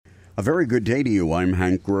A very good day to you. I'm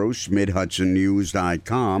Hank Gross,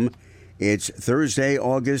 MidHudsonNews.com. It's Thursday,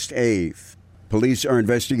 August 8th. Police are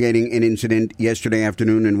investigating an incident yesterday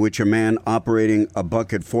afternoon in which a man operating a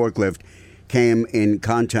bucket forklift came in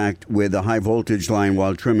contact with a high-voltage line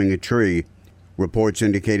while trimming a tree. Reports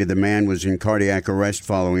indicated the man was in cardiac arrest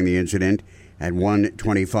following the incident at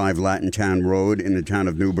 125 Latintown Road in the town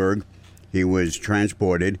of Newburgh. He was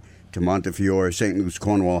transported to Montefiore St. Luke's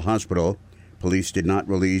Cornwall Hospital. Police did not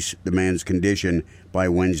release the man's condition by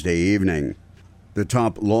Wednesday evening. The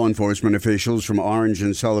top law enforcement officials from Orange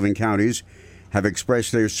and Sullivan counties have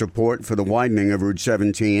expressed their support for the widening of Route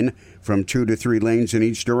 17 from 2 to 3 lanes in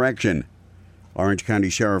each direction. Orange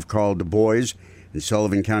County Sheriff Carl Du Bois and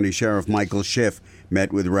Sullivan County Sheriff Michael Schiff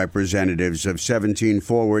met with representatives of 17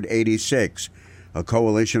 Forward 86, a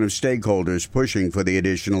coalition of stakeholders pushing for the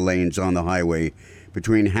additional lanes on the highway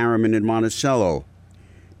between Harriman and Monticello.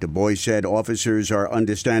 Du Bois said officers are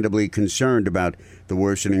understandably concerned about the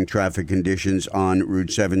worsening traffic conditions on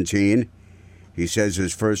Route 17. He says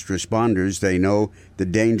as first responders, they know the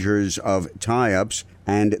dangers of tie-ups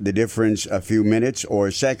and the difference a few minutes or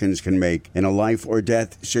seconds can make in a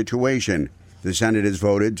life-or-death situation. The Senate has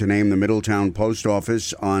voted to name the Middletown Post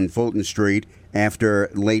Office on Fulton Street after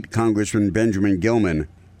late Congressman Benjamin Gilman.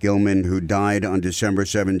 Gilman, who died on December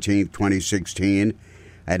 17, 2016,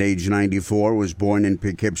 at age 94, was born in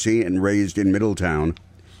Poughkeepsie and raised in Middletown.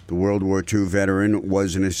 The World War II veteran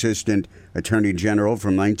was an assistant attorney general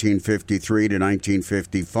from 1953 to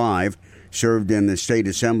 1955, served in the State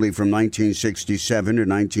Assembly from 1967 to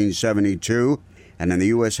 1972, and in the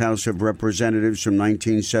U.S. House of Representatives from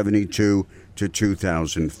 1972 to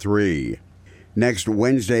 2003. Next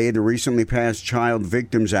Wednesday, the recently passed Child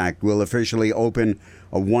Victims Act will officially open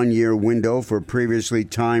a one-year window for previously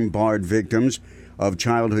time-barred victims of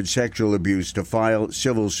childhood sexual abuse to file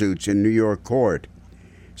civil suits in New York court.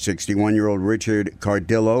 61-year-old Richard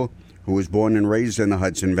Cardillo, who was born and raised in the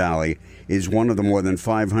Hudson Valley, is one of the more than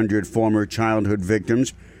 500 former childhood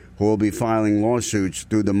victims who will be filing lawsuits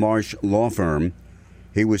through the Marsh Law Firm.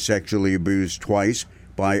 He was sexually abused twice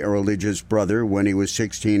by a religious brother when he was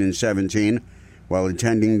 16 and 17 while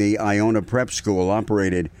attending the Iona Prep School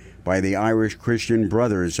operated by the Irish Christian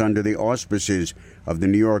Brothers under the auspices of the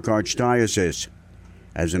New York Archdiocese.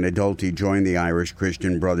 As an adult, he joined the Irish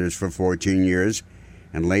Christian Brothers for 14 years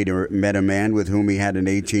and later met a man with whom he had an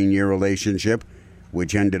 18-year relationship,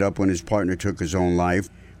 which ended up when his partner took his own life.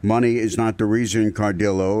 Money is not the reason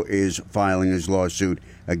Cardillo is filing his lawsuit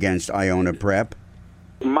against Iona Prep.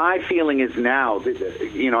 My feeling is now,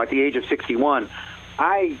 at the age of 61,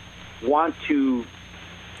 I want to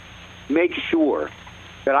make sure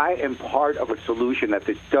that I am part of a solution that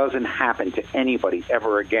this doesn't happen to anybody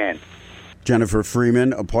ever again. Jennifer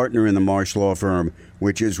Freeman, a partner in the Marsh Law Firm,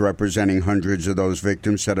 which is representing hundreds of those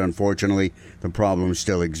victims, said unfortunately the problem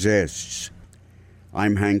still exists.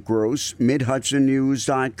 I'm Hank Gross,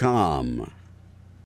 MidHudsonNews.com.